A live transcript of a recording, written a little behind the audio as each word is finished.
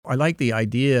I like the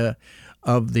idea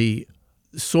of the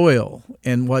soil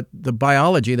and what the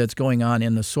biology that's going on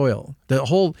in the soil, the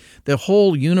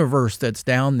whole universe that's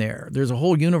down there. There's a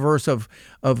whole universe of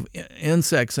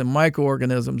insects and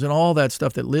microorganisms and all that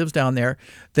stuff that lives down there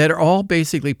that are all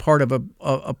basically part of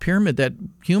a pyramid that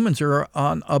humans are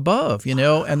on above,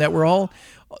 and that we're all.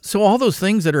 So all those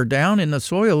things that are down in the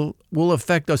soil will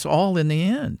affect us all in the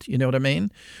end. You know what I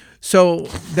mean? So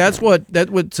that's what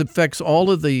affects all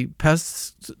of the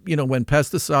pests. When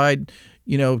pesticide,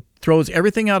 throws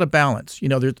everything out of balance.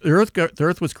 The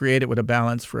earth was created with a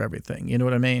balance for everything. You know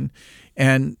what I mean?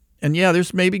 And yeah,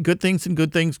 there's maybe good things and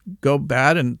good things go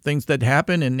bad and things that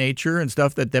happen in nature and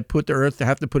stuff that put the earth to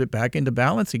have to put it back into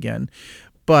balance again.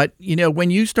 But, when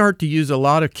you start to use a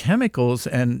lot of chemicals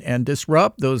and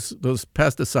disrupt those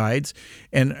pesticides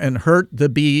and hurt the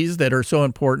bees that are so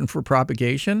important for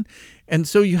propagation. And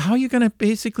so how are you going to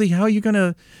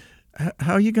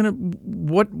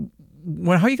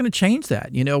change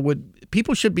that?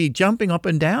 People should be jumping up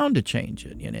and down to change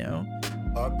it,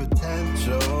 Our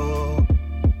potential,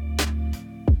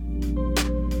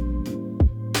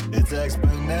 it's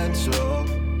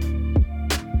exponential.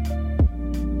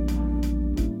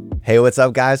 Hey, what's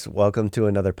up, guys? Welcome to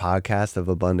another podcast of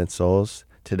Abundant Souls.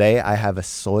 Today, I have a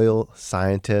soil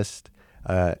scientist,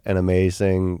 an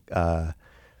amazing,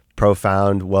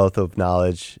 profound wealth of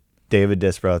knowledge, David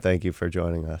Disbrow. Thank you for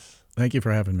joining us. Thank you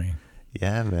for having me.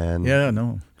 Yeah, man. Yeah,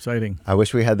 no, exciting. I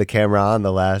wish we had the camera on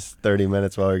the last 30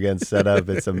 minutes while we're getting set up.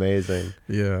 It's amazing.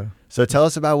 Yeah. So tell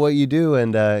us about what you do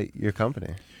and your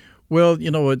company. Well,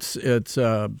 it's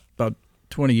about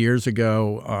 20 years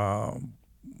ago,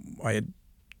 I had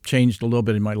changed a little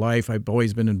bit in my life. I've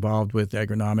always been involved with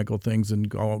agronomical things and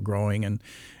growing and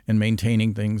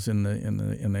maintaining things in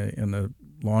the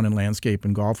lawn and landscape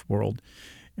and golf world.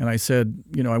 And I said,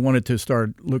 I wanted to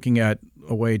start looking at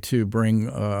a way to bring,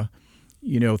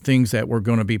 things that were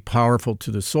going to be powerful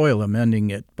to the soil, amending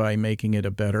it by making it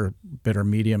a better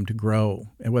medium to grow,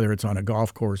 and whether it's on a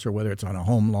golf course or whether it's on a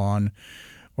home lawn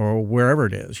or wherever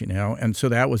it is, And so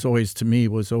that was always, to me,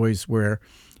 where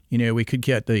we could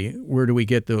get where do we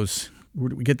get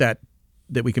that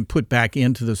we can put back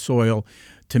into the soil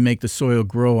to make the soil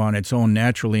grow on its own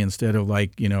naturally instead of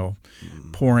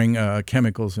pouring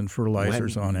chemicals and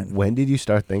fertilizers on it. When did you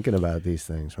start thinking about these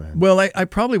things, man? Well, I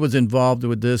probably was involved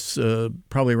with this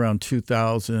probably around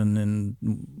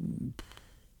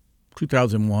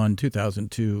 2001,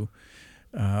 2002.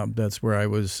 That's where I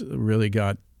really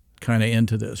got kind of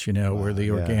into this, where the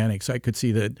organics, I could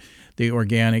see that the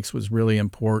organics was really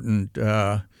important.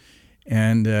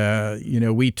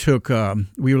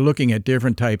 We were looking at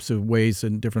different types of ways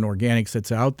and different organics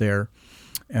that's out there.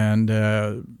 And,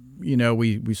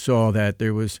 we saw that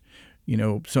there was,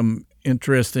 some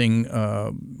interesting,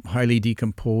 highly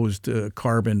decomposed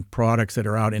carbon products that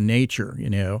are out in nature,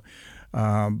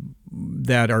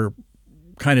 that are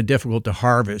kind of difficult to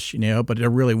harvest, but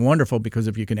they're really wonderful because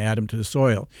if you can add them to the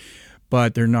soil.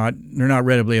 But they're not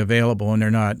readily available, and they're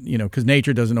not, because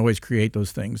nature doesn't always create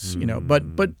those things,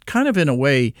 But kind of in a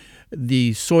way,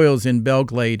 the soils in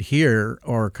Belglade here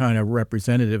are kind of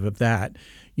representative of that.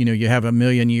 You have 1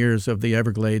 million years of the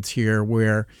Everglades here,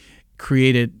 where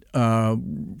created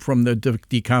from the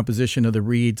decomposition of the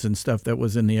reeds and stuff that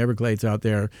was in the Everglades out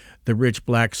there, the rich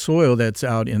black soil that's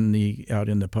out in the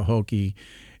Pahokee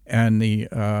and the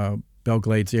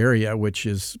Belglades area, which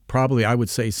is probably, I would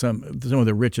say, some of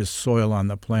the richest soil on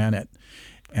the planet.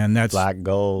 And that's black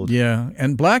gold. Yeah,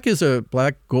 and black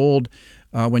gold.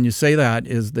 When you say that,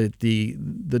 is that the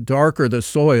darker the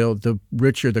soil, the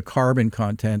richer the carbon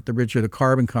content. The richer the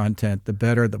carbon content, the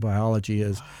better the biology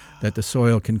is that the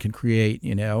soil can create.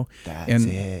 That's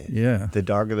it. Yeah. The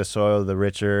darker the soil, the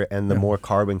richer, and the more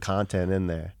carbon content in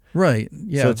there. Right.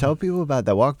 Yeah. So tell people about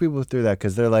that. Walk people through that,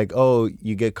 because they're like, oh,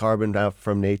 you get carbon out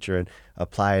from nature and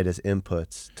apply it as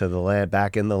inputs to the land,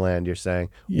 back in the land. You're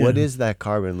saying, what is that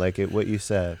carbon? Like what you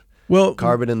said. Well,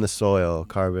 carbon in the soil,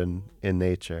 carbon in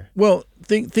nature. Well,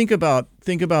 think about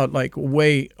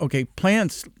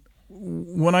plants.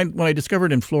 When I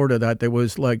discovered in Florida that there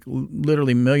was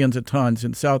literally millions of tons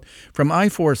in south from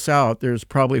I-4 south, there's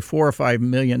probably 4 or 5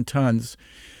 million tons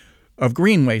of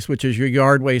green waste, which is your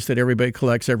yard waste that everybody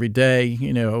collects every day,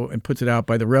 and puts it out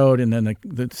by the road, and then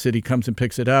the city comes and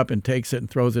picks it up and takes it and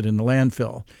throws it in the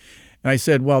landfill. And I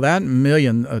said, well, that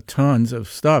million tons of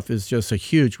stuff is just a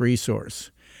huge resource.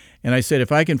 And I said,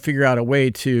 if I can figure out a way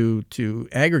to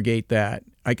aggregate that,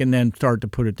 I can then start to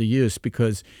put it to use,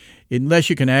 because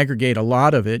unless you can aggregate a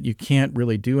lot of it, you can't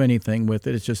really do anything with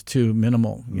it. It's just too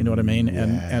minimal. You know what I mean?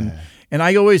 Yeah. And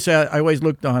I always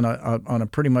looked on a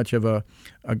pretty much of a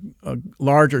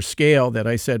larger scale that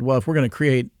I said, well, if we're going to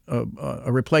create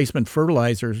a replacement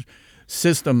fertilizer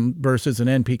system versus an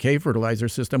NPK fertilizer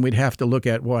system, we'd have to look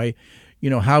at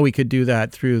how we could do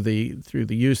that through the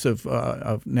use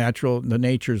of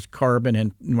nature's carbon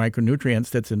and micronutrients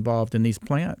that's involved in these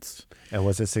plants. And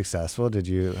was it successful? Did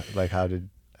you how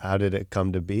did it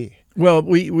come to be? Well,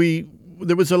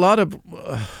 there was a lot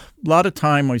of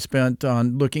time we spent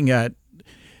on looking at,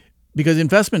 because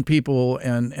investment people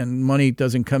and money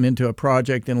doesn't come into a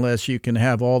project unless you can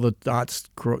have all the dots,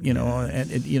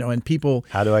 and people.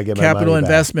 How do I get my capital money back?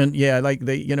 investment? Yeah,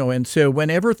 and so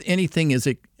whenever anything is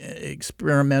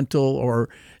experimental or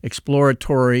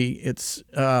exploratory, it's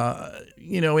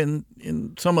in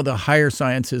some of the higher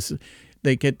sciences,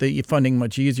 they get the funding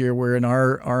much easier. Where in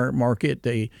our market,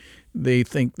 they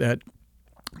think that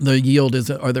the yield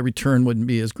or the return wouldn't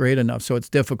be as great enough, so it's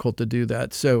difficult to do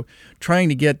that. So trying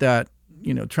to get that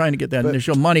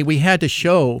initial money, we had to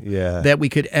show that we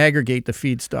could aggregate the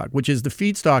feedstock, which is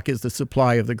the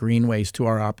supply of the green waste to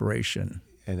our operation.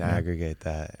 And aggregate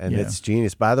that. And it's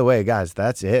genius. By the way, guys,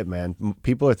 that's it, man.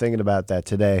 People are thinking about that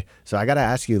today. So I got to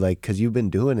ask you, because you've been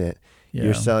doing it,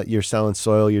 you're selling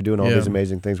soil, you're doing all these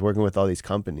amazing things, working with all these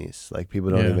companies, people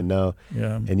don't even know.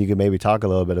 Yeah. And you can maybe talk a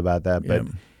little bit about that, but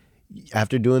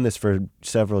after doing this for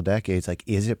several decades,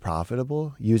 is it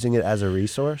profitable using it as a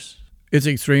resource? It's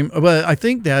extreme, but I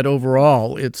think that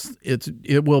overall, it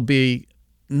will be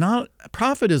not.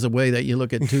 Profit is a way that you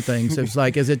look at two things. It's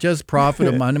is it just profit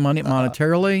of money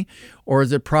monetarily, or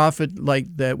is it profit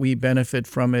that we benefit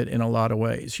from it in a lot of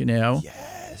ways?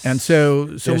 Yes. And so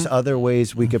there's other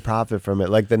ways we could profit from it,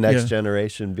 like the next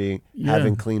generation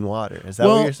having clean water. Is that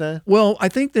what you're saying? Well, I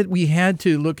think that we had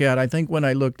to look at. I think when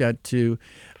I looked at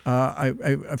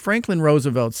Franklin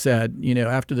Roosevelt said,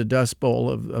 after the Dust Bowl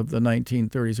of the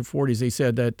 1930s or 40s, he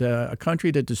said that a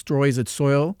country that destroys its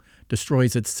soil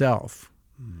destroys itself.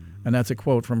 And that's a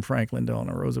quote from Franklin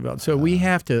Delano Roosevelt. So we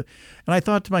have to, and I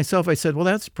thought to myself, I said, well,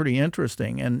 that's pretty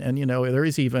interesting. And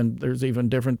there's even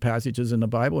different passages in the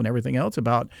Bible and everything else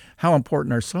about how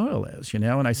important our soil is,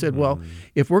 And I said, well,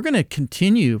 if we're going to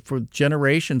continue for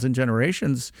generations and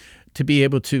generations to be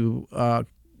able to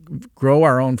grow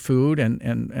our own food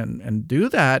and do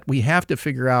that, we have to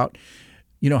figure out,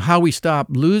 how we stop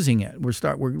losing it.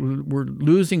 We're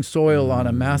losing soil on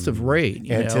a massive rate.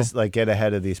 Just get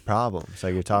ahead of these problems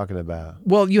like you're talking about.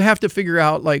 Well, you have to figure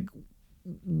out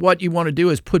what you want to do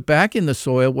is put back in the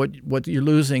soil what you're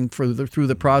losing through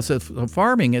the process of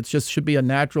farming. It just should be a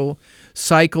natural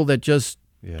cycle that just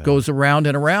goes around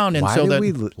and around. And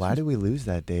why do we lose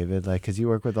that, David? Because you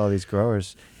work with all these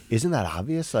growers, isn't that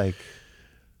obvious?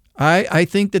 I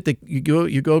think that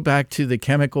you go back to the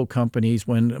chemical companies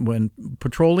when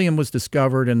petroleum was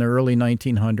discovered in the early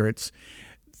 1900s.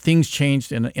 Things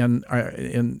changed in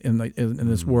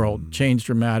this world, changed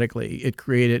dramatically. It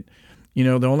created, the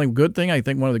only good thing, I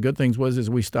think one of the good things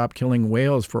is we stopped killing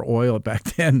whales for oil back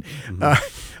then.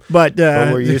 But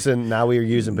we're using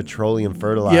petroleum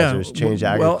fertilizers, change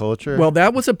agriculture. Well,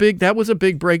 that was a big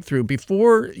breakthrough.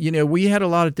 Before, we had a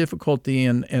lot of difficulty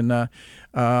in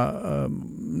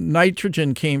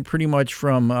nitrogen came pretty much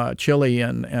from Chile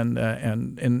and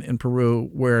in Peru,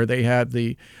 where they had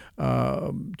the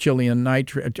Chilean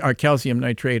nitrate, calcium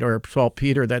nitrate, or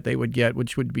saltpeter that they would get,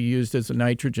 which would be used as a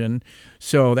nitrogen.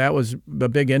 So that was a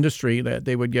big industry that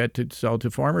they would get to sell to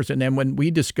farmers. And then when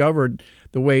we discovered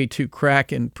the way to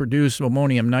crack and produce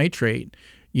ammonium nitrate,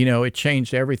 it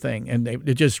changed everything, and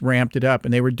it just ramped it up.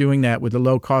 And they were doing that with the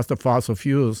low cost of fossil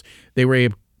fuels. They were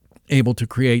able to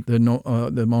create the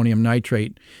ammonium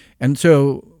nitrate, and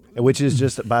so which is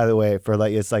just, by the way, for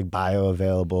it's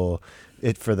bioavailable.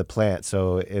 For the plant,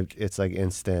 so it's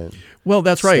instant. Well,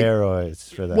 that's right.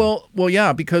 Steroids for that. Well,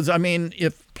 yeah, because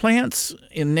if plants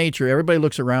in nature, everybody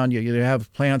looks around you. You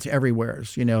have plants everywhere,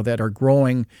 that are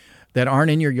growing, that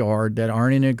aren't in your yard, that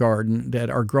aren't in a garden, that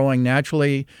are growing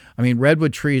naturally.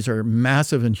 Redwood trees are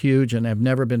massive and huge and have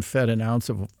never been fed an ounce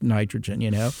of nitrogen,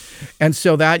 And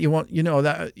so that you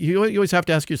always have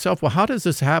to ask yourself, well, how does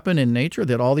this happen in nature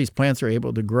that all these plants are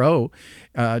able to grow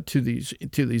to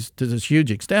this huge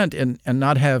extent and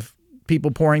not have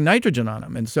people pouring nitrogen on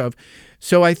them? And so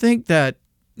I think that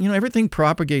everything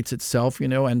propagates itself,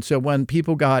 and so when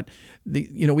people got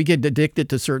we get addicted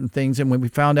to certain things, and when we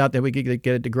found out that we could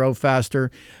get it to grow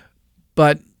faster.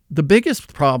 But the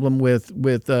biggest problem with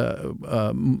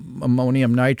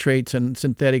ammonium nitrates and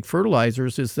synthetic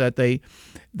fertilizers is that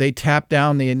they tap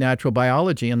down the natural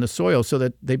biology in the soil, so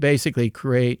that they basically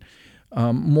create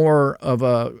more of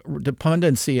a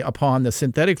dependency upon the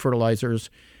synthetic fertilizers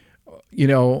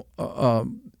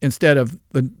instead of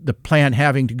the plant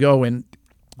having to go and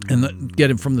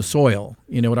get it from the soil.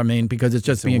 You know what I mean? Because it's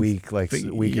just It's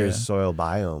a weaker soil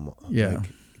biome. Yeah. Like,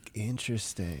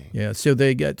 interesting. Yeah, so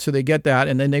they get that,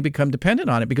 and then they become dependent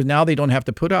on it because now they don't have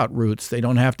to put out roots. They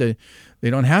don't have to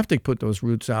put those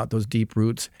roots out, those deep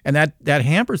roots, and that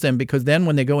hampers them because then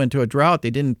when they go into a drought,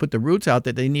 they didn't put the roots out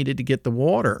that they needed to get the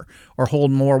water or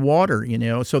hold more water.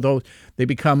 So they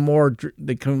become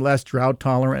less drought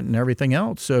tolerant and everything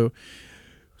else.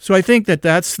 So I think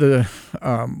that's the,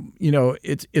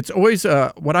 it's always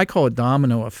what I call a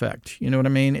domino effect. You know what I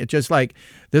mean? It's just like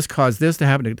this caused this to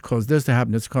happen, it caused this to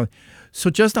happen. So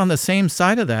just on the same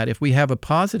side of that, if we have a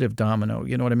positive domino,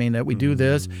 you know what I mean, that we do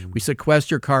this, we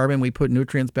sequester carbon, we put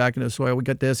nutrients back into the soil, we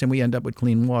get this, and we end up with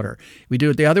clean water. We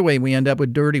do it the other way, we end up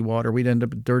with dirty water, we'd end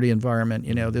up with dirty environment.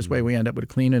 This way we end up with a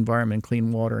clean environment,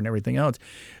 clean water, and everything else.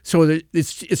 So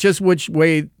it's just which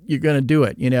way you're going to do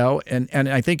it, and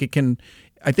I think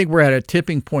I think we're at a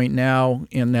tipping point now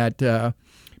in that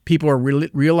people are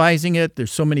realizing it.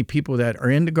 There's so many people that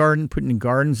are into putting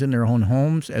gardens in their own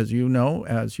homes, as you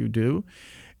do,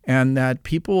 and that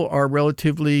people are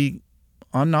relatively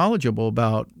unknowledgeable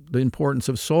about the importance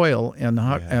of soil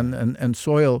and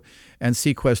soil and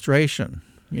sequestration.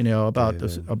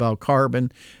 About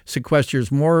carbon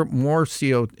sequesters more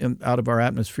CO out of our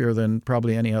atmosphere than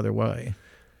probably any other way.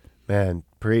 Man,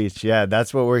 preach! Yeah,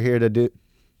 that's what we're here to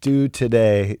do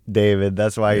today, David.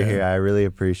 That's why you're here. I really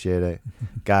appreciate it.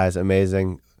 Guys,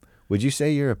 amazing. Would you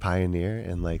say you're a pioneer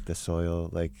in like the soil,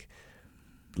 like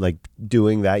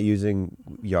doing that, using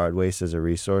yard waste as a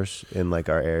resource in like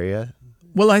our area?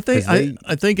 Well, I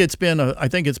think it's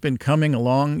been coming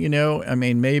along, I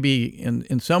mean, maybe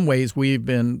in some ways we've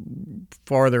been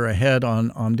farther ahead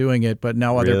on doing it, but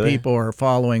now other people are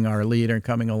following our lead and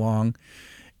coming along.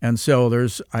 And so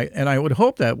I would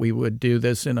hope that we would do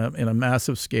this in a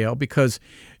massive scale because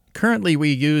currently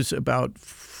we use about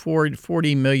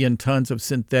 40 million tons of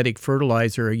synthetic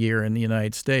fertilizer a year in the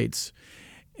United States.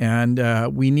 And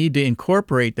we need to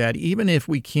incorporate that. Even if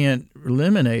we can't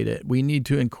eliminate it, we need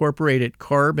to incorporate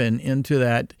carbon into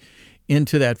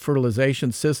that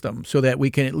fertilization system so that we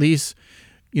can at least,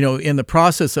 in the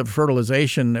process of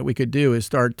fertilization that we could do is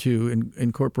start to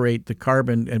incorporate the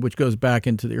carbon, which goes back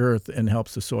into the earth and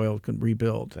helps the soil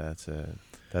rebuild. That's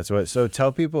it. So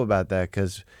tell people about that,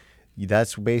 because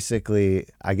that's basically,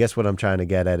 I guess what I'm trying to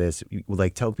get at is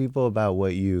like tell people about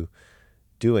what you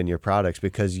do in your products,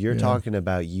 because you're talking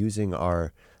about using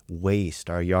our waste,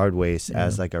 our yard waste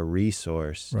as like a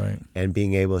resource, right? And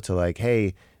being able to like,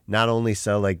 hey, not only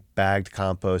sell like bagged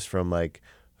compost from like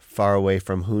far away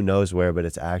from who knows where, but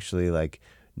it's actually like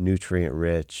nutrient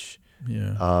rich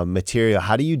material.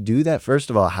 How do you do that?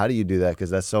 First of all, how do you do that? Because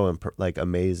that's so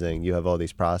amazing. You have all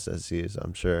these processes,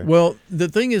 I'm sure. Well, the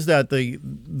thing is that the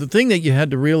thing that you had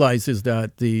to realize is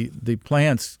that the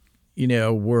plants,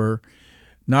 were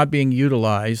not being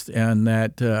utilized, and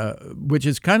that which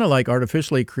is kind of like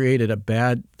artificially created a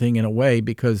bad thing in a way,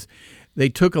 because they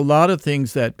took a lot of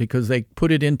things because they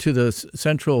put it into the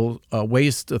central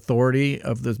waste authority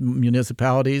of the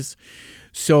municipalities.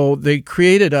 So they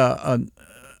created a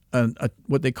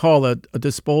what they call a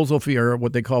disposal fee, or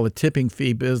what they call a tipping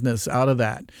fee business out of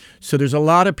that. So there's a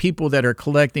lot of people that are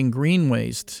collecting green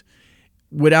waste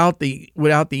without the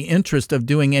interest of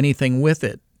doing anything with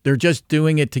it. They're just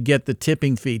doing it to get the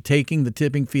tipping fee, taking the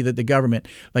tipping fee that the government,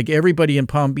 like everybody in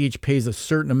Palm Beach pays a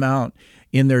certain amount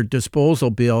in their disposal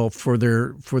bill for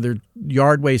their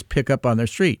yard waste pickup on their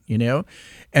street,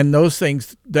 and those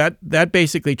things that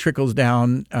basically trickles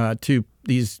down to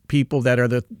these people that are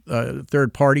the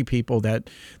third party people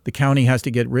that the county has to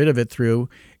get rid of it through,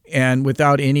 and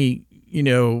without any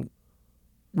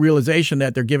realization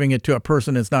that they're giving it to a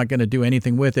person that's not going to do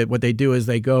anything with it. What they do is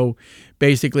they go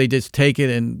basically just take it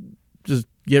and just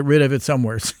get rid of it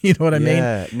somewhere. You know what I mean?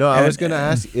 Yeah. No, I was going to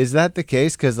ask, is that the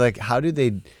case? Because like, how do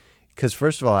they? Because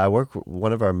first of all, I work with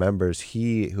one of our members,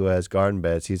 who has garden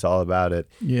beds, he's all about it.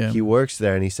 Yeah. He works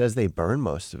there, and he says they burn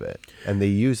most of it and they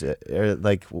use it.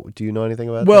 Like, do you know anything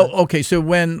about that? Well, okay. So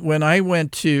when I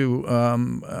went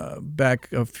to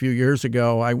back a few years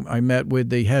ago, I met with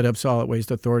the head of Solid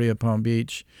Waste Authority of Palm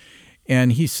Beach,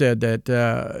 and he said that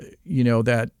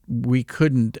that we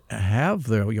couldn't have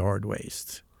the yard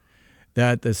waste,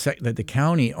 that the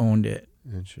county owned it.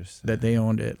 Interesting. That they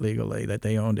owned it legally,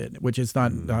 which is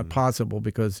not possible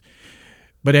because,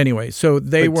 but anyway, so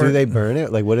they were. Do they burn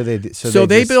it? Like, what do they do? So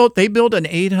they built an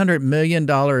 $800 million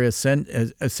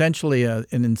essentially an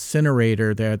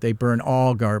incinerator there. They burn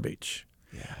all garbage.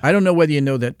 Yeah. I don't know whether you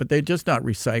know that, but they're just not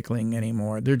recycling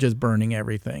anymore. They're just burning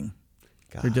everything.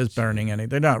 They're just burning anything.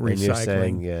 They're not recycling. And you're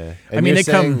saying, yeah. And I mean, you're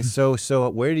they come. saying, so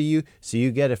where do you, so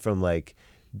you get it from like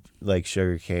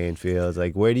sugarcane fields?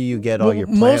 Like, where do you get all your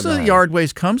plant Most of the matter? yard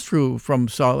waste comes through from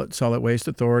solid waste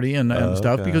authority and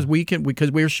stuff okay.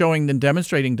 because we're showing and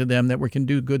demonstrating to them that we can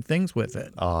do good things with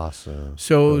it. Awesome.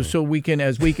 So we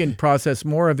can process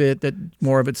more of it, that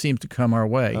more of it seems to come our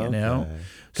way. You know,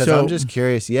 Because I'm just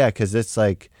curious, yeah, because it's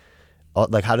like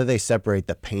how do they separate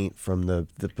the paint from the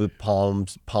palm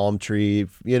tree?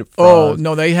 Oh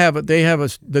no, they have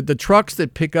the trucks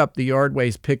that pick up the yard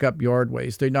waste pick up yard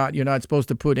waste. You're not supposed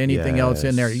to put anything else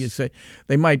in there. You say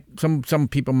they might some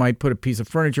people might put a piece of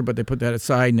furniture, but they put that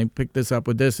aside and they pick this up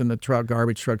with this, and the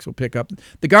garbage trucks will pick up.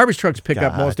 The garbage trucks pick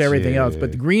up most everything else,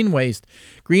 but the green waste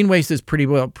is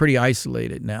pretty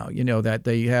isolated now. You know that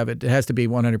they have it has to be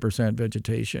 100%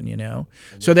 vegetation. You know,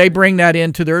 so they bring that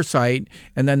into their site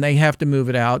and then they have to move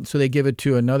it out, so they give it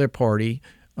to another party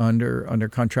under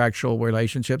contractual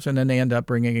relationships, and then they end up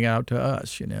bringing it out to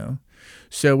us, you know.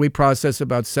 So we process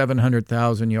about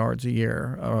 700,000 yards a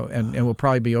year, and we'll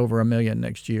probably be over 1 million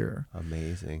next year.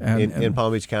 Amazing. And in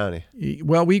Palm Beach County.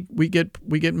 Well, we get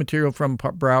material from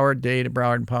Broward, Dade,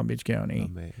 Broward, and Palm Beach County,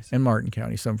 and Martin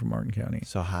County, some from Martin County.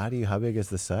 So how big is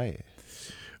the site?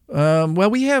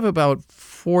 Well, we have about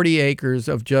 40 acres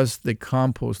of just the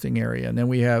composting area, and then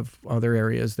we have other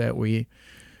areas that we're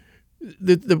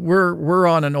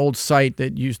on an old site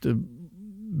that used to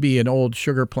be an old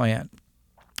sugar plant,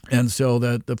 and so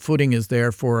the footing is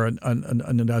there for an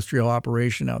industrial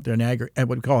operation out there, what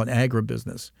we call an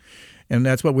agribusiness, and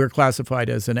that's what we're classified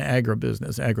as, an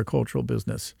agribusiness, agricultural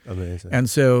business. Amazing. And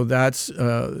so that's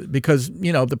because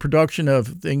the production of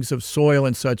things of soil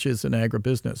and such is an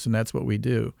agribusiness, and that's what we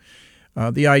do.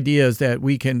 The idea is that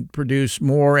we can produce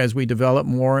more as we develop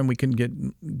more, and we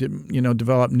can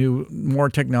develop more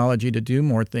technology to do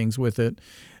more things with it.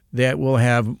 That will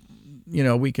have,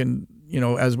 we can,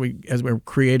 as we're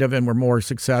creative and we're more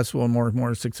successful and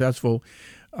more successful,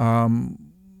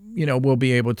 we'll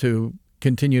be able to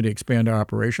continue to expand our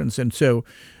operations. And so,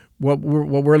 what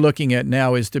we're looking at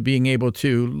now is to being able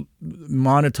to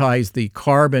monetize the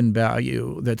carbon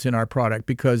value that's in our product,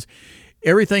 because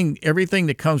everything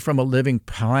that comes from a living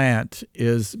plant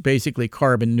is basically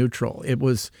carbon neutral. It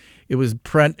was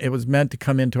meant to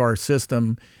come into our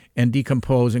system and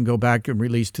decompose and go back and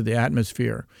release to the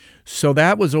atmosphere. So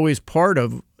that was always part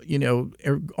of,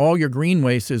 all your green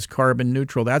waste is carbon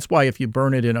neutral. That's why if you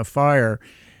burn it in a fire,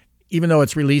 even though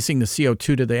it's releasing the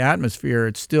CO2 to the atmosphere,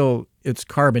 it's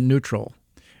carbon neutral.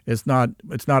 It's not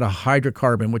a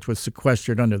hydrocarbon which was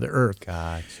sequestered under the earth.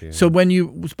 Gotcha. So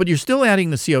but you're still adding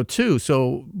the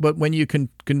CO2. But when you can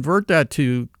convert that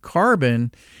to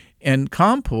carbon and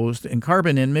compost and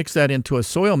carbon and mix that into a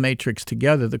soil matrix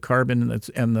together, the carbon and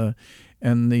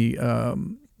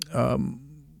the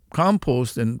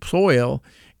compost and soil,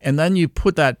 and then you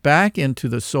put that back into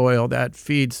the soil that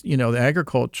feeds the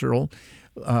agricultural.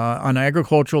 On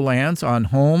agricultural lands, on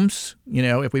homes,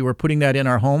 if we were putting that in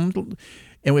our homes,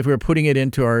 and if we were putting it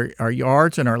into our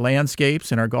yards and our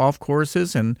landscapes and our golf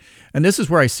courses, and this is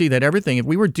where I see that everything, if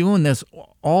we were doing this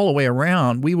all the way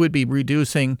around, we would be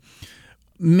reducing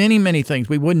many, many things.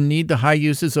 We wouldn't need the high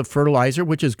uses of fertilizer,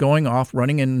 which is going off,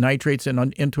 running in nitrates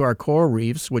into our coral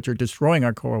reefs, which are destroying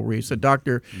our coral reefs. So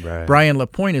Dr. Brian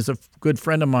LaPointe is a good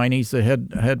friend of mine. He's the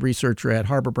head researcher at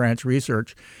Harbor Branch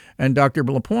Research. And Dr.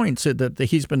 LaPointe said that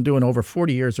he's been doing over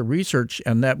 40 years of research,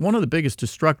 and that one of the biggest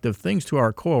destructive things to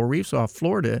our coral reefs off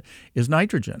Florida is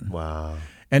nitrogen. Wow.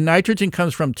 And nitrogen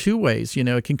comes from two ways.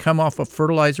 It can come off of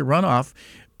fertilizer runoff,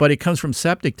 but it comes from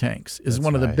septic tanks. Is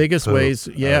one of the biggest ways.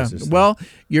 Yeah. Well,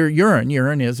 your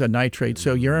urine is a nitrate.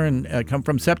 So urine come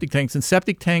from septic tanks, and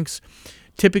septic tanks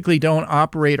typically don't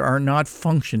operate, are not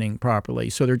functioning properly.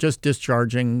 So they're just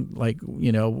discharging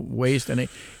waste, and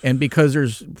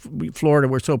because Florida,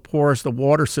 we're so porous, the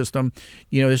water system,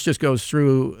 this just goes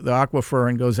through the aquifer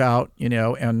and goes out,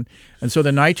 and so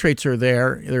the nitrates are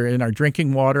there. They're in our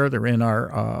drinking water. They're in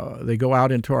they go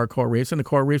out into our coral reefs, and the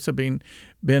coral reefs have been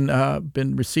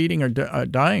receding or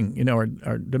dying,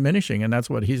 or diminishing, and that's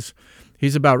what he's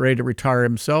about ready to retire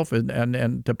himself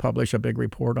and to publish a big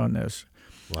report on this.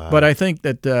 Wow. But I think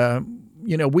that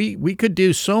we could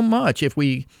do so much if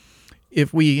it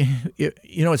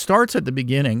starts at the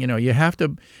beginning. You have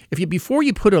to before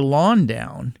you put a lawn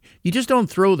down, you just don't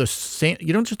throw the sand,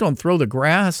 you don't throw the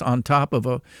grass on top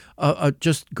of a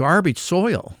just garbage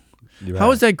soil. Right.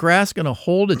 How is that grass going to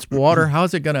hold its water? How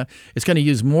is it going to? It's going to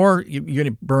use more. You're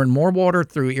going to burn more water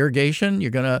through irrigation.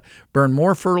 You're going to burn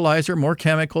more fertilizer, more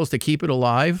chemicals to keep it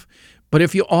alive. But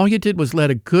if all you did was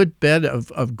let a good bed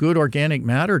of good organic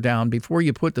matter down before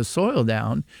you put the soil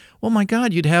down, well, my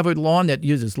God, you'd have a lawn that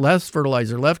uses less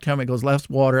fertilizer, less chemicals, less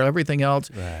water, everything else,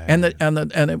 Right.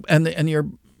 and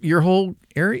your whole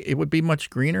area, it would be much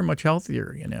greener, much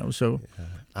healthier. So.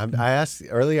 I asked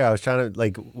earlier, I was trying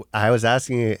to, I was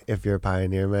asking if you're a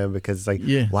pioneer, man, because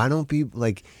why don't people,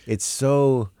 it's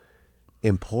so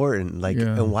important,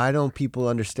 and why don't people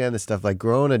understand this stuff? Like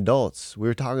grown adults, we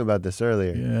were talking about this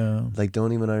earlier,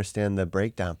 don't even understand the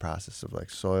breakdown process of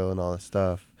soil and all this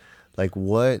stuff.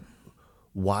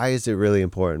 Why is it really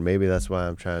important? Maybe that's why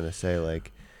I'm trying to say,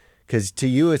 because to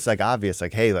you it's obvious,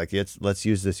 hey, let's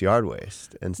use this yard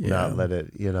waste and not let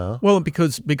it, Well,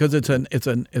 because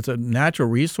it's a natural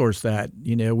resource that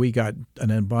we got an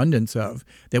abundance of,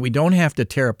 that we don't have to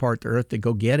tear apart the earth to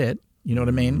go get it. You know what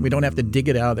I mean? We don't have to dig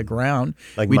it out of the ground.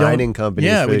 Mining companies.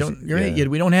 Yeah, we don't.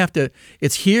 We don't have to.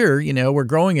 It's here. We're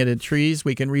growing it in trees.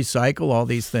 We can recycle all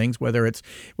these things. Whether it's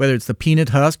the peanut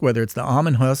husk, whether it's the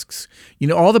almond husks.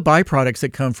 All the byproducts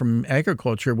that come from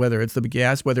agriculture. Whether it's the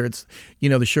gas, whether it's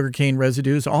the sugarcane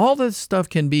residues. All this stuff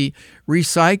can be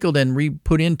recycled and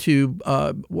put into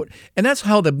and that's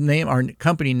how our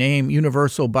company name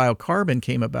Universal Biocarbon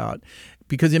came about.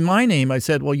 Because in my name, I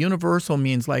said, well, universal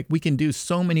means we can do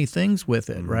so many things with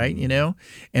it, right?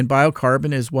 And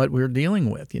biocarbon is what we're dealing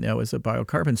with, is a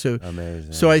biocarbon. So,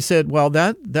 amazing. So I said, well,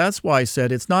 that's why I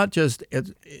said it's not just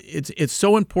it's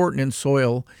so important in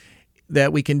soil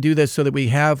that we can do this so that we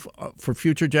have for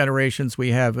future generations we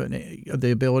have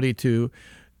the ability to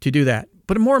do that.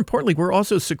 But more importantly, we're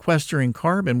also sequestering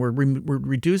carbon. We're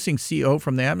reducing CO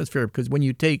from the atmosphere, because when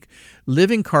you take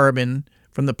living carbon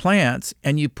from the plants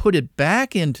and you put it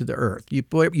back into the earth, you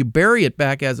bury it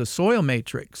back as a soil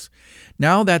matrix.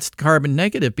 Now that's carbon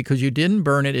negative, because you didn't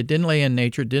burn it, it didn't lay in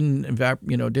nature, didn't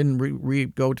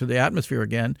go to the atmosphere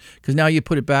again, because now you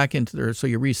put it back into the earth, so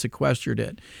you resequestered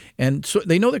it. And so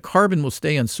they know that carbon will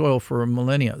stay in soil for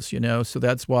millennia, so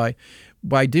that's why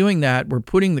by doing that, we're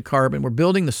putting the carbon, we're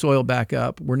building the soil back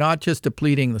up. We're not just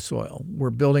depleting the soil, we're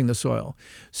building the soil.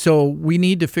 So we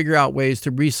need to figure out ways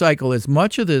to recycle as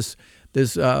much of this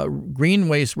green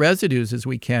waste residues as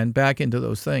we can back into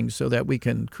those things, so that we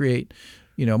can create,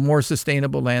 more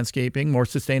sustainable landscaping, more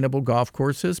sustainable golf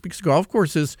courses, because golf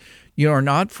courses, are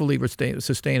not fully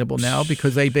sustainable now,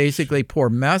 because they basically pour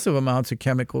massive amounts of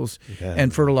chemicals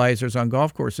and fertilizers on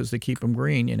golf courses to keep them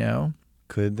green,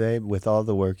 Could they, with all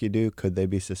the work you do, could they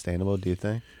be sustainable, do you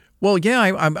think? Well, yeah,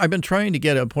 I've been trying to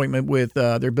get an appointment with.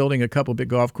 They're building a couple big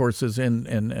golf courses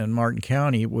in Martin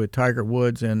County with Tiger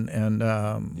Woods and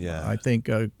I think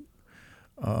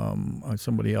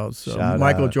somebody else,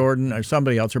 Michael Jordan or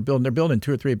somebody else. They're building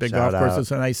 2 or 3 big golf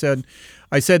courses, and I said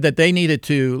that they needed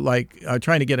to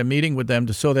trying to get a meeting with them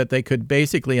so that they could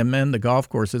basically amend the golf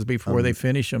courses before they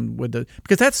finish them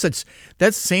because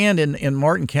that sand in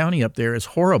Martin County up there is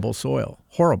horrible soil.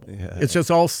 Horrible. Yeah. It's just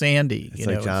all sandy.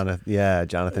 It's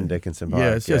Jonathan Dickinson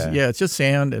Park. It's just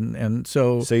sand, and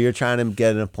so. So you're trying to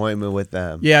get an appointment with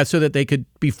them. Yeah, so that they could,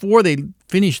 before they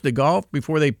finish the golf,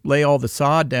 before they lay all the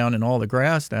sod down and all the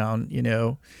grass down,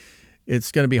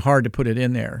 it's going to be hard to put it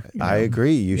in there. I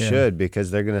agree. You should,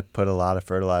 because they're going to put a lot of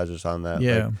fertilizers on that.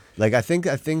 Yeah. I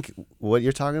think what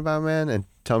you're talking about, man, and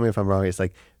tell me if I'm wrong, it's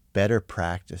better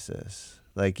practices.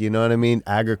 You know what I mean?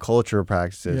 Agricultural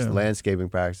practices, landscaping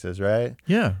practices, right?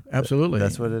 Yeah, absolutely.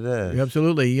 That's what it is.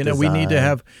 Absolutely.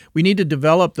 We need to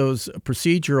develop those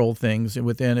procedural things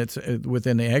within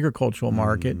the agricultural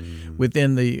market,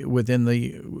 within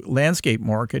the landscape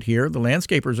market here. The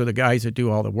landscapers are the guys that do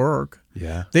all the work.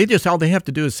 Yeah. All they have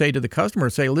to do is say to the customer,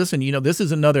 listen, this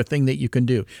is another thing that you can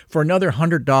do. For another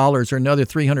 $100 or another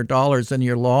 $300 in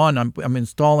your lawn, I'm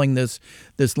installing this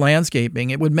landscaping.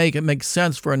 It would make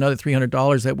sense for another $300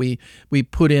 that we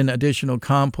put in additional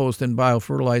compost and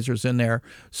biofertilizers in there,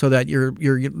 so that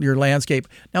your landscape.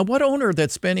 Now, what owner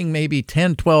that's spending maybe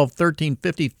 $10, $12, $13,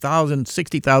 $50,000,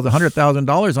 $60,000,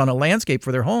 $100,000 on a landscape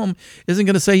for their home isn't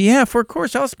going to say, yeah, of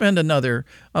course I'll spend even another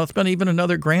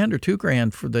 $1,000 or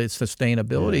 $2,000 for the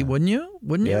sustainability, wouldn't you?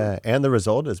 Yeah, and the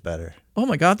result is better. Oh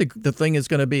my God, the thing is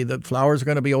going to be, the flowers are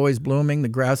going to be always blooming, the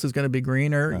grass is going to be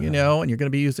greener, and you're going to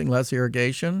be using less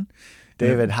irrigation.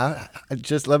 David, how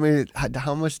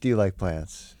much do you like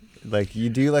plants? Do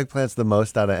you like plants the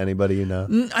most out of anybody you know?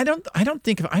 I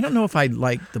don't know if I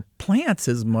like the plants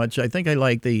as much. I think I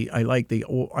like the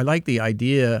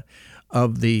idea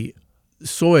of the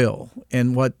soil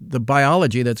and what the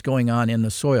biology that's going on in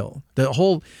the soil, the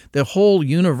whole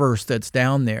universe that's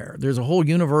down there. There's a whole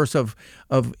universe of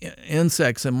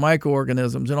insects and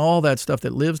microorganisms and all that stuff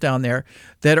that lives down there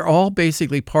that are all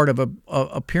basically part of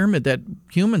a pyramid that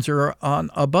humans are on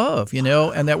above,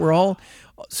 and that we're all.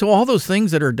 So all those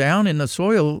things that are down in the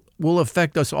soil will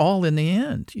affect us all in the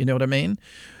end. You know what I mean?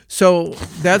 So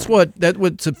that's what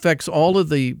affects all of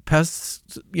the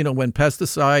pests. When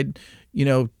pesticide,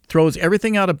 throws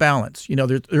everything out of balance.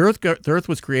 The earth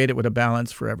was created with a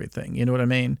balance for everything. You know what I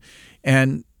mean?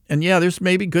 And yeah, there's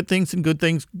maybe good things and good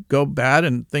things go bad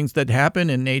and things that happen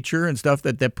in nature and stuff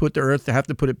that put the earth to have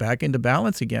to put it back into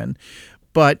balance again.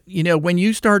 But, when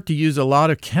you start to use a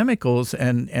lot of chemicals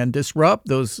and disrupt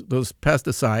those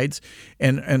pesticides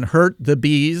and hurt the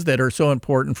bees that are so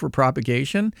important for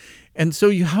propagation, and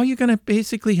so how are you going to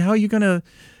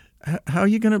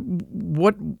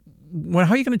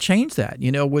change that?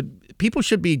 People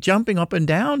should be jumping up and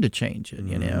down to change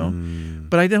it,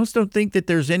 But I just don't think that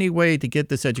there's any way to get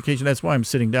this education. That's why I'm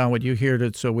sitting down with you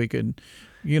here so we could,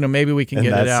 maybe we can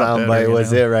get it out. That soundbite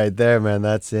was it right there, man.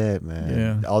 That's it,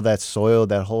 man. Yeah. All that soil,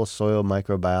 that whole soil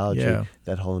microbiology,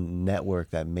 that whole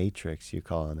network, that matrix you're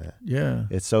calling it. Yeah,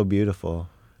 it's so beautiful.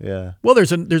 Yeah. Well,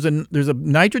 there's a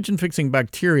nitrogen fixing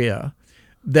bacteria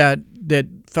that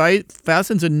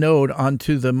fastens a node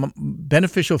onto the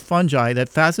beneficial fungi that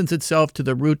fastens itself to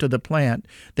the root of the plant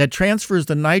that transfers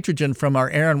the nitrogen from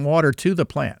our air and water to the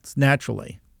plants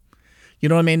naturally. You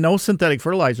know what I mean? No synthetic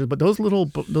fertilizers, but those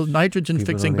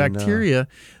nitrogen-fixing bacteria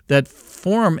that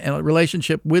form a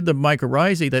relationship with the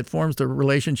mycorrhizae, that forms the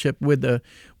relationship with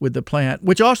the plant,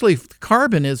 which actually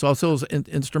carbon is also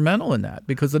instrumental in that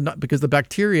because the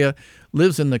bacteria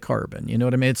lives in the carbon. You know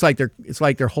what I mean? It's like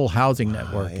their whole housing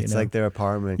network. It's like their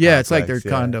apartment. Yeah, it's like their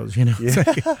condos.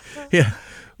 Yeah.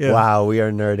 Yeah. Wow, we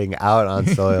are nerding out on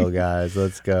soil, guys.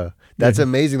 Let's go. That's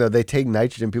amazing, though. They take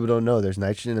nitrogen. People don't know there's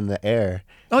nitrogen in the air.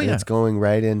 Oh, yeah. It's going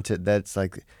right into that's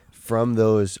like from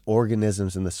those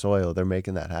organisms in the soil. They're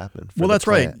making that happen. Well, that's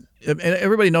right. And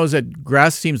everybody knows that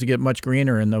grass seems to get much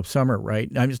greener in the summer, right?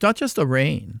 I mean, it's not just the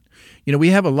rain. We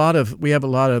have a lot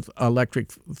of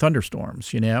electric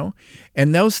thunderstorms,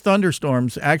 and those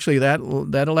thunderstorms actually that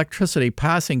electricity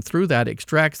passing through that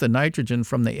extracts the nitrogen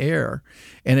from the air,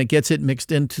 and it gets it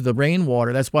mixed into the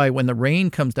rainwater. That's why when the rain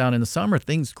comes down in the summer,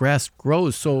 grass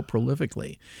grows so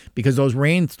prolifically because those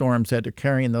rainstorms that are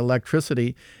carrying the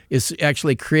electricity is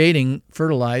actually creating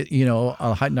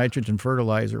a high nitrogen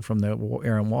fertilizer from the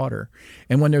air and water.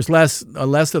 And when there's less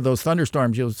of those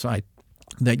thunderstorms, you'll find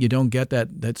that you don't get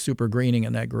that super greening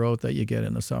and that growth that you get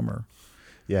in the summer.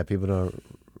 Yeah, people don't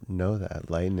know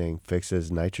that lightning fixes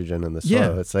nitrogen in the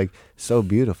soil. Yeah. It's like so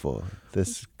beautiful,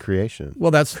 this creation.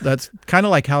 Well, that's kind of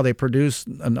like how they produce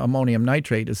an ammonium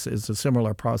nitrate is a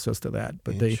similar process to that.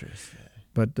 But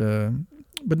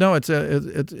but no, it's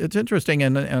interesting,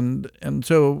 and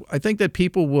so I think that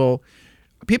people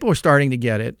are starting to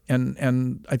get it,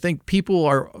 and I think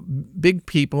big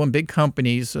people and big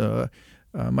companies.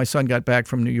 My son got back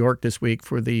from New York this week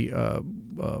for we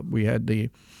had the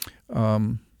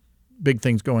big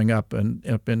things going up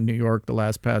in New York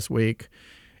the past week,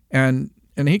 and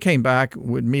he came back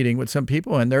meeting with some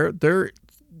people, and they're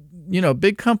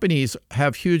big companies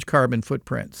have huge carbon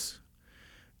footprints.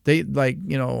 They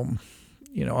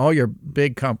all your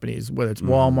big companies, whether it's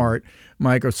Walmart,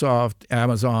 Microsoft,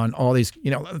 Amazon, all these,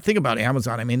 think about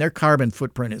Amazon. I mean, their carbon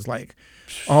footprint is like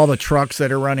all the trucks that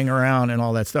are running around and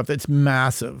all that stuff. It's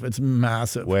massive.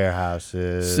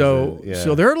 Warehouses. So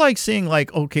they're like seeing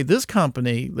like, okay, this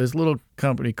little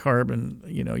company Carbon,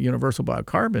 Universal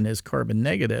Biocarbon is carbon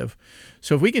negative.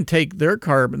 So if we can take their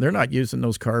carbon, they're not using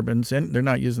those carbons and they're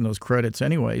not using those credits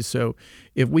anyway. So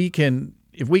if we can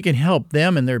help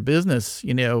them in their business,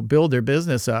 build their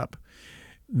business up,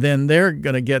 then they're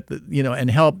going to get and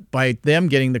help by them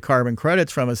getting the carbon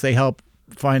credits from us. They help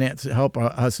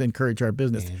us encourage our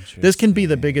business. This can be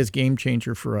the biggest game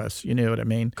changer for us. You know what I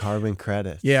mean? Carbon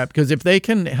credits. Yeah, because if they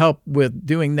can help with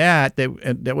doing that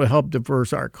will help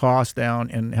diverse our costs down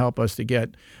and help us to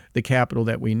get the capital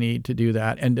that we need to do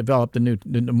that and develop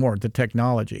the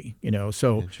technology.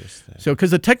 So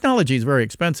because the technology is very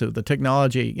expensive. The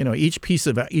technology,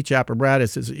 each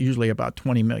apparatus is usually about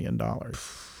 $20 million.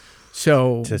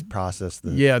 So to process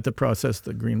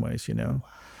the green waste. Wow.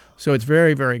 So it's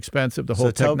very, very expensive, the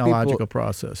whole technological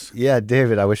process. Yeah,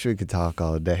 David, I wish we could talk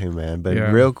all day, man. But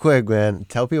real quick, man,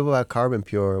 tell people about Carbon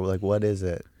Pure. Like, what is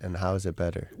it and how is it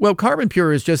better? Well, Carbon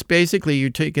Pure is just basically you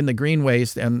take in the green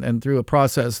waste and through a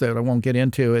process that I won't get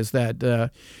into is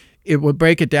that it would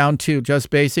break it down to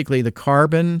just basically the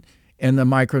carbon and the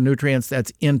micronutrients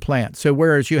that's in plants. So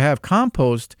whereas you have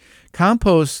compost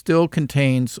still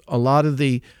contains a lot of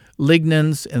the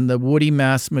lignins and the woody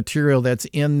mass material that's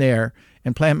in there,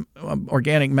 and plant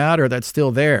organic matter that's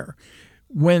still there.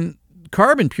 When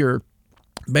Carbon Pure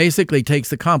basically takes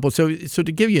the compost, so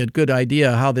to give you a good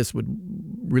idea how this would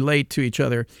relate to each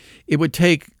other, it would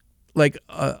take like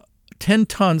 10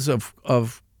 tons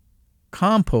of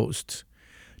compost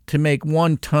to make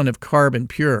 1 ton of Carbon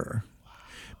Pure.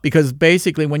 Because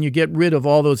basically when you get rid of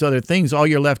all those other things, all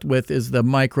you're left with is the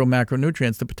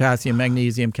macronutrients, the potassium,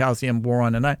 magnesium, calcium,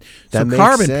 boron, and that. That So makes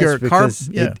Carbon sense Pure, because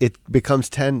it becomes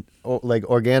 10, like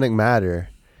organic matter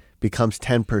becomes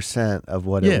 10% of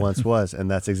what it once was, and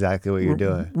that's exactly what you're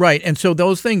doing. Right. And so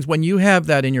those things, when you have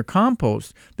that in your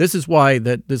compost, this is why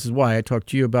I talked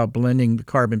to you about blending the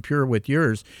Carbon Pure with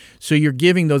yours. So you're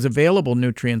giving those available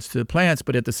nutrients to the plants,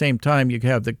 but at the same time you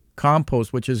have the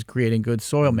compost, which is creating good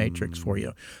soil matrix for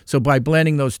you. So by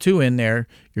blending those two in there,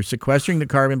 you're sequestering the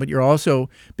carbon, but you're also,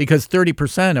 because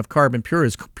 30% of Carbon Pure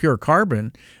is pure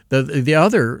carbon, the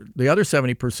other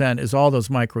 70% is all those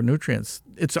micronutrients.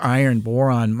 It's iron,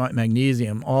 boron,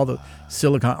 magnesium, all the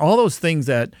silicon, all those things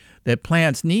that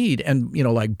plants need, and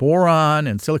like boron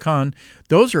and silicon,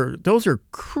 those are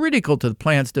critical to the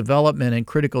plant's development and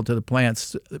critical to the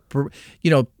plant's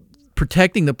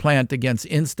protecting the plant against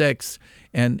insects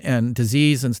and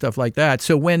disease and stuff like that.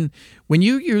 So when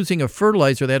you're using a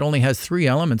fertilizer that only has 3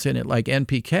 elements in it, like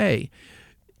NPK,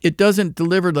 it doesn't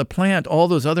deliver the plant all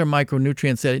those other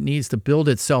micronutrients that it needs to build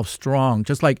itself strong.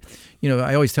 Just like,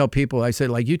 I always tell people, I say,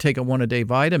 like, you take a 1-a-day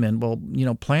vitamin. Well,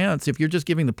 plants, if you're just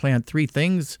giving the plant 3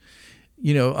 things,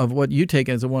 of what you take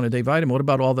as a 1-a-day vitamin, what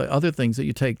about all the other things that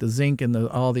you take, the zinc and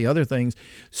all the other things?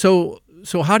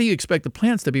 So how do you expect the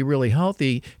plants to be really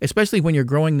healthy, especially when you're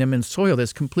growing them in soil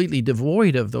that's completely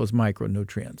devoid of those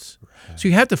micronutrients? Right. So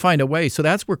you have to find a way. So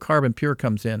that's where Carbon Pure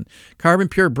comes in. Carbon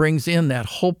Pure brings in that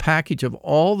whole package of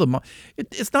all the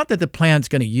it's not that the plant's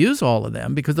going to use all of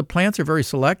them, because the plants are very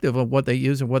selective of what they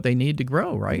use and what they need to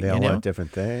grow, right? They all want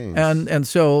different things. And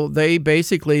so they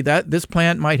basically, this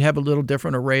plant might have a little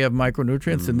different array of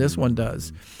micronutrients than this one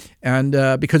does.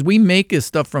 And because we make this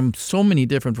stuff from so many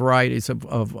different varieties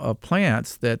of plants,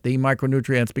 that the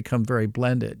micronutrients become very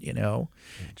blended,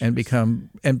 and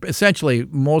essentially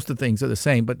most of the things are the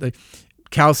same, but the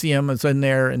calcium is in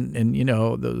there, and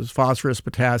those phosphorus,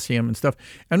 potassium and stuff,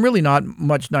 and really not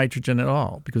much nitrogen at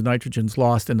all, because nitrogen's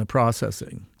lost in the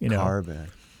processing, Carbon.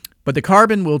 But the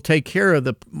carbon will take care of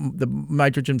the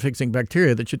nitrogen-fixing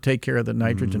bacteria that should take care of the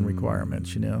nitrogen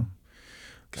requirements, God,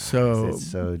 so it's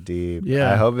so deep.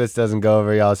 Yeah. I hope this doesn't go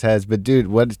over y'all's heads. But dude,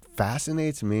 what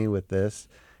fascinates me with this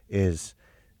is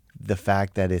the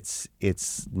fact that it's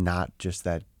not just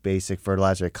that basic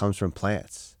fertilizer. It comes from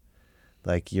plants.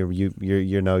 Like you're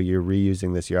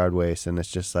reusing this yard waste, and it's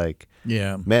just like,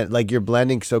 man, like you're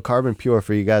blending. So Carbon Pure,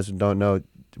 for you guys who don't know,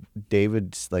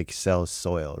 David like sells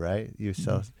soil, right? You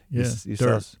sell, you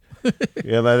sell.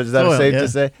 Is that safe to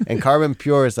say? And Carbon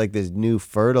Pure is like this new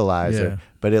fertilizer,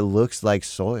 but it looks like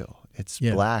soil. It's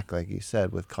black, like you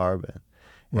said, with carbon,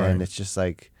 and it's just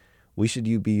like, we should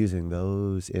be using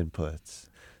those inputs,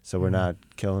 so we're not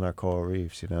killing our coral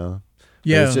reefs. Yeah,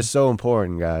 but it's just so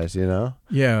important, guys.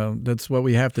 Yeah, that's what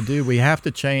we have to do. We have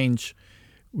to change.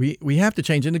 We have to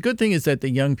change. And the good thing is that the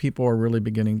young people are really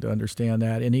beginning to understand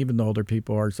that, and even the older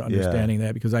people are understanding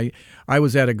that, because I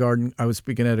was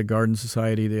speaking at a garden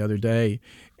society the other day,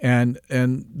 and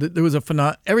there was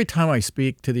every time I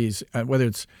speak to these, whether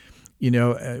it's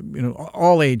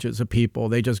all ages of people,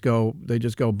 they just go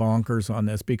bonkers on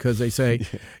this, because they say,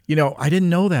 I didn't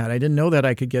know that. I didn't know that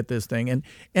I could get this thing. And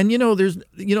there's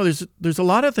a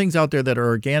lot of things out there that are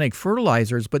organic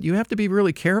fertilizers, but you have to be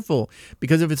really careful,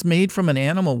 because if it's made from an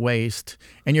animal waste,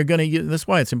 and you're going to use, that's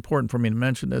why it's important for me to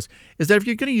mention this, is that if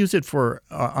you're going to use it for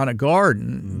on a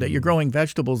garden that you're growing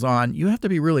vegetables on, you have to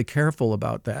be really careful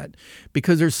about that,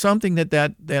 because there's something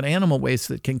that animal waste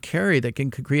that can carry, that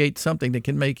can create something that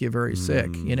can make you very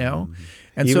sick,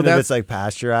 and even so if it's like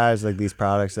pasteurized, like these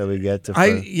products that we get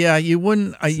to. You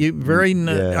wouldn't.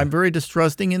 I'm very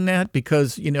distrusting in that,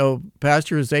 because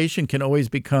pasteurization can always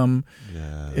become.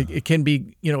 It can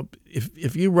be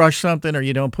if you rush something, or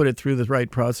you don't put it through the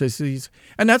right processes,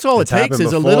 and that's all it takes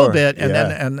is a little bit, and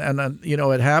then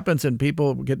it happens, and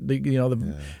people get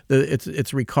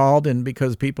it's recalled, and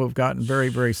because people have gotten very,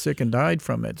 very sick and died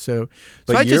from it. So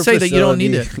I just say that you don't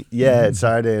need it. It's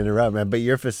sorry to interrupt, man, but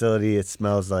your facility, it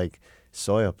smells like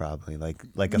soil, probably like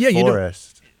a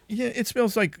forest. It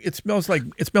smells like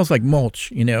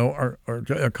mulch,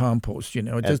 or compost.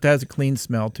 It just has a clean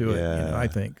smell to it. I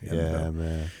think.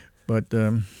 Man. But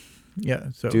Yeah.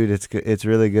 So, Dude, it's good. It's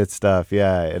really good stuff.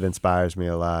 Yeah, it inspires me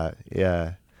a lot.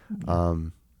 Yeah.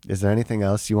 Is there anything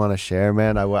else you want to share,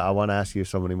 man? I want to ask you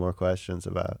so many more questions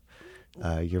about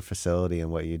your facility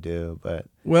and what you do. But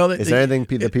is there anything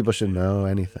that people should know?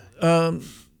 Anything?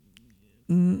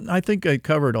 I think I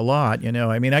covered a lot.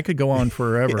 I mean, I could go on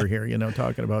forever here,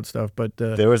 talking about stuff. But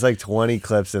there was like 20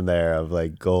 clips in there of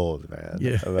like gold, man.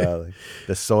 Yeah. About like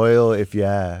the soil.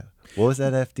 What was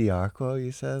that FDR quote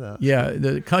you said? Yeah,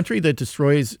 the country that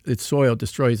destroys its soil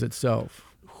destroys itself.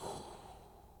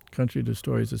 Country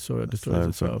destroys its soil, destroys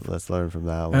itself. Let's learn from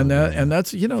that one. And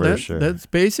that's that's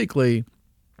basically.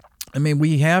 I mean,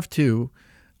 we have to,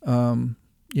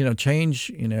 change,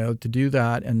 to do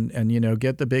that, and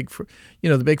get the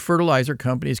big fertilizer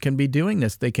companies can be doing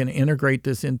this. They can integrate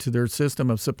this into their system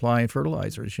of supplying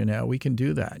fertilizers. We can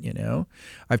do that.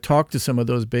 I've talked to some of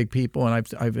those big people, and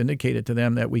I've indicated to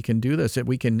them that we can do this. That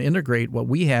we can integrate what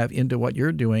we have into what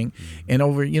you're doing, and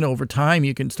over time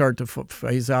you can start to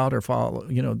phase out or follow.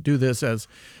 Do this as.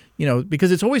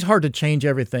 Because it's always hard to change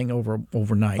everything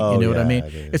overnight. Oh, what I mean?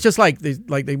 Dude. It's just like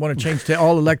they want to change to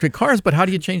all electric cars, but how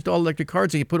do you change to all electric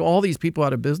cars? You put all these people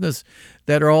out of business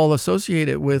that are all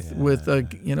associated with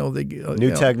the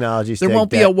new technologies. There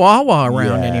won't be a Wawa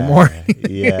around anymore.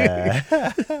 Yeah,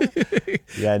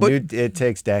 yeah. It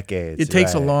takes decades. It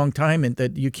takes a long time, and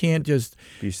that you can't just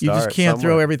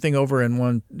throw everything over in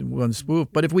one swoop.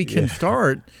 But if we can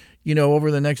start. Over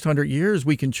the next 100 years,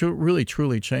 we can really,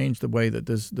 truly change the way that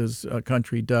this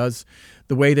country does,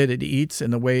 the way that it eats,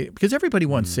 and the way because everybody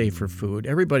wants safer food.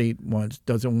 Everybody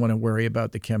doesn't want to worry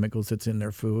about the chemicals that's in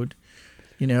their food.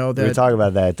 We talk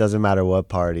about that. It doesn't matter what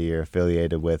party you're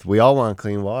affiliated with. We all want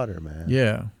clean water, man.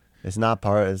 Yeah, it's not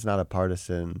a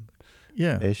partisan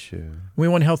issue. We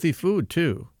want healthy food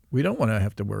too. We don't want to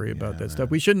have to worry about that stuff.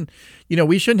 We shouldn't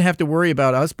have to worry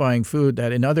about us buying food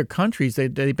that in other countries they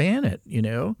ban it.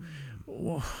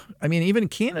 I mean, even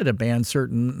Canada bans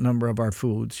certain number of our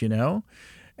foods. And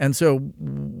so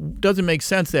it doesn't make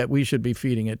sense that we should be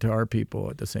feeding it to our people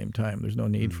at the same time. There's no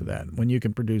need for that when you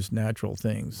can produce natural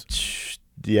things.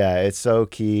 Yeah, it's so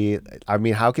key. I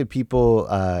mean, how could people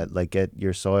get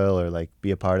your soil or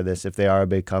be a part of this if they are a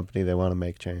big company, they want to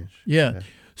make change? Yeah.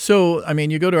 So, I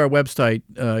mean, you go to our website,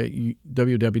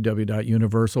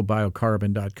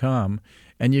 www.universalbiocarbon.com,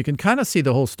 and you can kind of see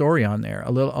the whole story on there,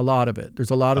 a lot of it.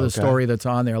 There's a lot of the story that's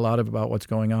on there, a lot of about what's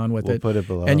going on with it. We'll put it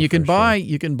below. And you can buy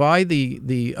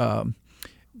the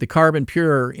Carbon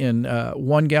Pure in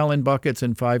 1 gallon buckets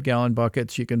and 5 gallon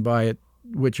buckets. You can buy it,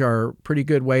 which are pretty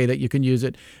good way that you can use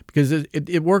it because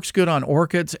it works good on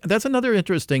orchids. That's one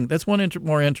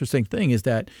more interesting thing is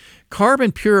that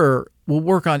Carbon Pure will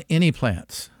work on any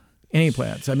plants. I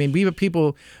mean, we have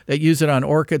people that use it on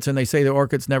orchids and they say the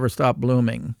orchids never stop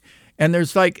blooming. And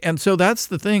so that's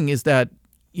the thing is that,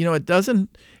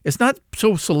 it's not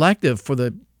so selective for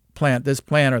the plant, this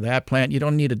plant or that plant. You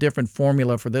don't need a different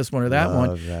formula for this one or that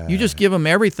one. You just give them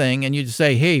everything and you just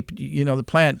say, hey, the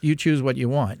plant, you choose what you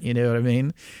want. You know what I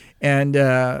mean? And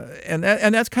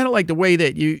that's kind of like the way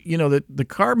that the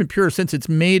Carbon Pure, since it's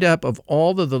made up of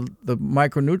all the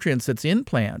micronutrients that's in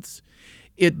plants,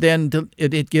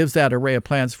 it gives that array of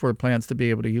plants for plants to be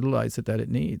able to utilize it that it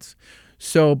needs.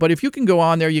 So, but if you can go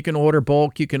on there, you can order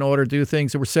bulk, you can do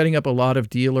things. So we're setting up a lot of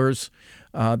dealers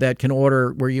that can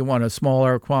order where you want a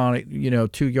smaller quantity,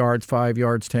 2 yards, 5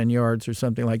 yards, 10 yards or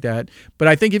something like that. But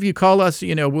I think if you call us,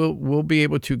 we'll be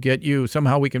able to get you,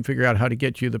 somehow we can figure out how to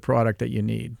get you the product that you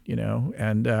need,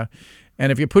 and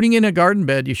if you're putting in a garden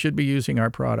bed, you should be using our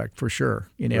product for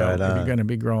sure, if you're going to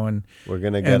be growing. We're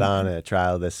going to get on a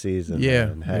trial this season.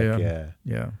 Yeah. Man. Heck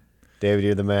Yeah. David,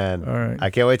 you're the man. All right. I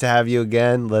can't wait to have you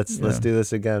again. Let's do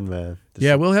this again, man.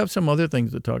 We'll have some other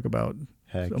things to talk about.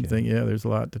 There's a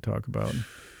lot to talk about.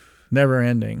 Never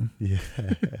ending. Yeah.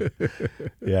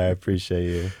 Yeah, I appreciate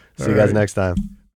you. See you guys next time.